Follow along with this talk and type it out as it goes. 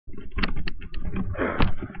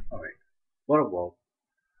Well,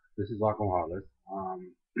 this is ArkyHeartless. All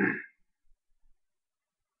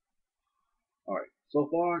right. So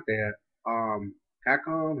far, that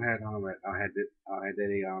Capcom had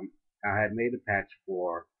I had made a patch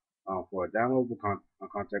for a downloadable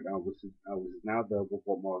content which is now available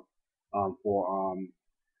for more for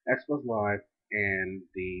Xbox Live and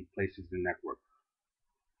the PlayStation Network.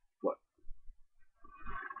 But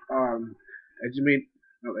um, as you may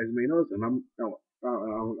notice, and I'm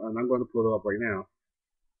going to pull it up right now.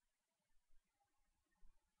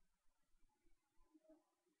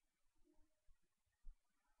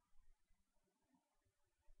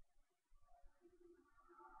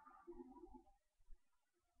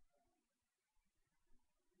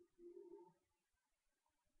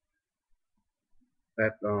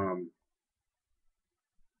 That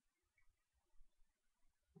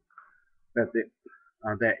that the,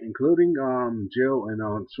 that including Jill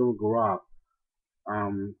and Shun Garab,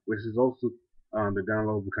 which is also the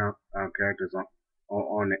downloadable characters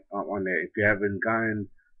on there. If you haven't gotten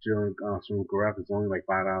Jill and Shun Garab, it's only like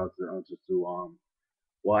 $5 just to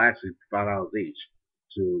well actually $5 each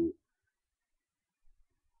to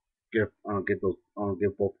get those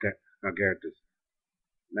get both characters.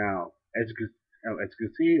 Now, as you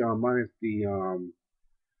can see, minus the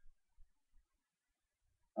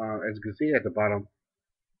as you can see at the bottom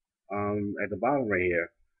right here,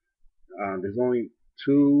 there's only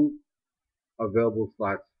two available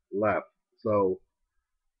slots left. So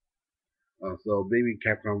maybe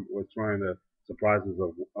Capcom was trying to surprise us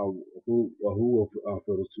of who will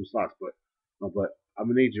fill those two slots. But I'm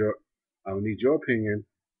gonna need your opinion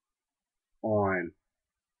on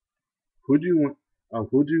who do you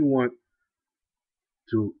want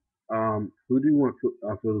to who do you want to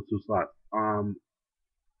fill those two slots? On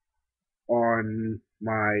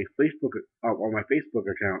my Facebook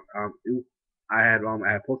account, I had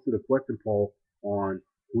posted a question poll on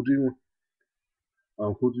who do you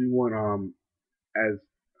who do you want as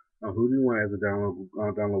who do you want as a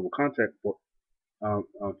downloadable content for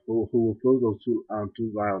who will fill those two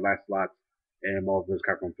last slots in Marvel vs.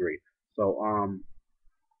 Capcom 3. So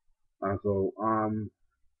uh, so um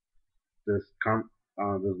just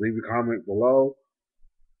just leave a comment below.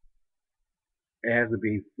 It has to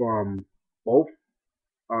be from both.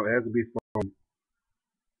 It has to be from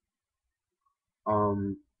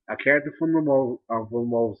a character from the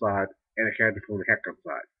mobile side and a character from the Capcom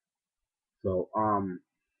side. So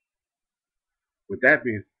with that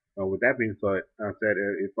being said,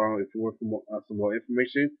 if you want some more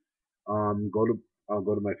information, go to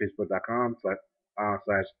my facebook.com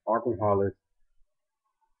slash ArkyHeartless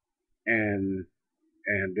and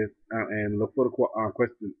and look for the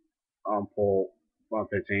question poll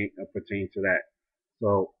pertain to that.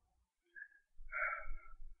 So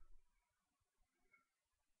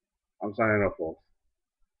I'm signing up, folks.